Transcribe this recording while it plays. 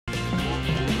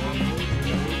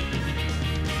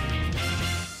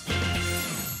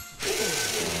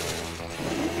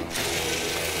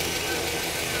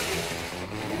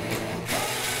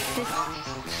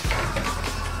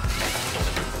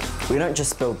We don't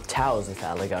just build towers with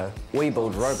our Lego, we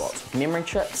build robots with memory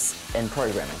chips and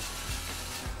programming.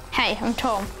 Hey, I'm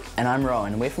Tom. And I'm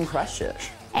Rowan, and we're from Christchurch.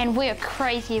 And we're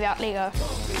crazy about Lego.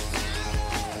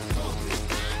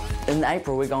 In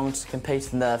April, we're going to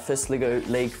compete in the first Lego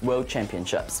League World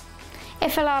Championships.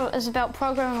 FLL is about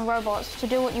programming robots to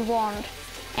do what you want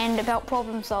and about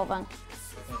problem solving.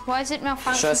 Why is it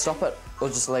malfunctioning? Should I stop it or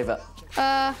just leave it?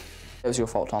 It was your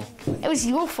fault, Tom. It was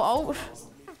your fault.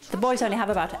 The boys only have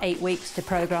about 8 weeks to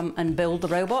program and build the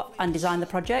robot and design the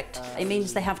project. It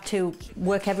means they have to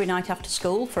work every night after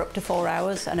school for up to 4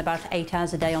 hours and about 8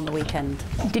 hours a day on the weekend.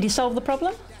 Did you solve the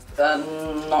problem?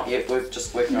 Not yet. We're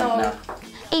just working on it now.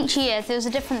 Each year there was a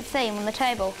different theme on the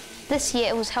table. This year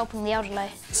it was helping the elderly.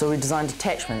 So we designed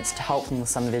attachments to help them with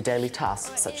some of their daily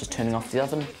tasks, such as turning off the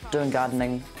oven, doing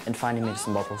gardening and finding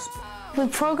medicine bottles. We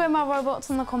program our robots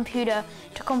on the computer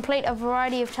to complete a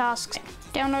variety of tasks.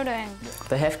 Downloading.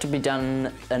 They have to be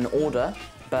done in order,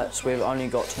 but we've only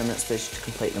got 2 minutes each to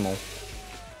complete them all.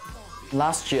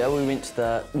 Last year we went to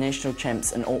the national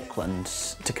champs in Auckland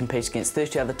to compete against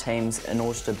 30 other teams in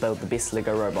order to build the best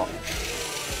Lego robot.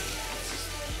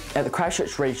 At the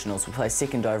Christchurch Regionals we placed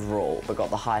second overall but got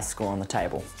the highest score on the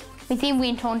table. We then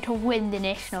went on to win the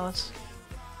Nationals.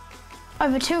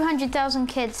 Over 200,000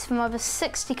 kids from over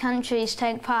 60 countries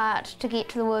take part to get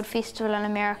to the World Festival in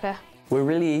America. We're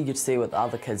really eager to see what the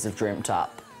other kids have dreamt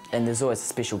up, and there's always a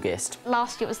special guest.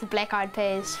 Last year it was the Black Eyed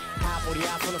Peas.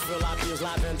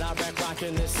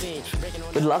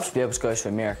 We'd love to be able to go to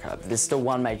America, but there's still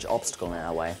one major obstacle in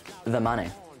our way: the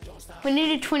money. We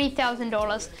needed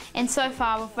 $20,000 and so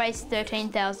far we've raised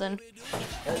 $13,000.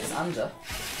 It's under.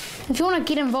 If you want to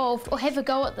get involved or have a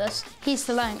go at this, here's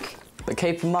the link. But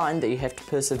keep in mind that you have to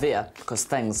persevere because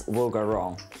things will go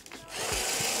wrong.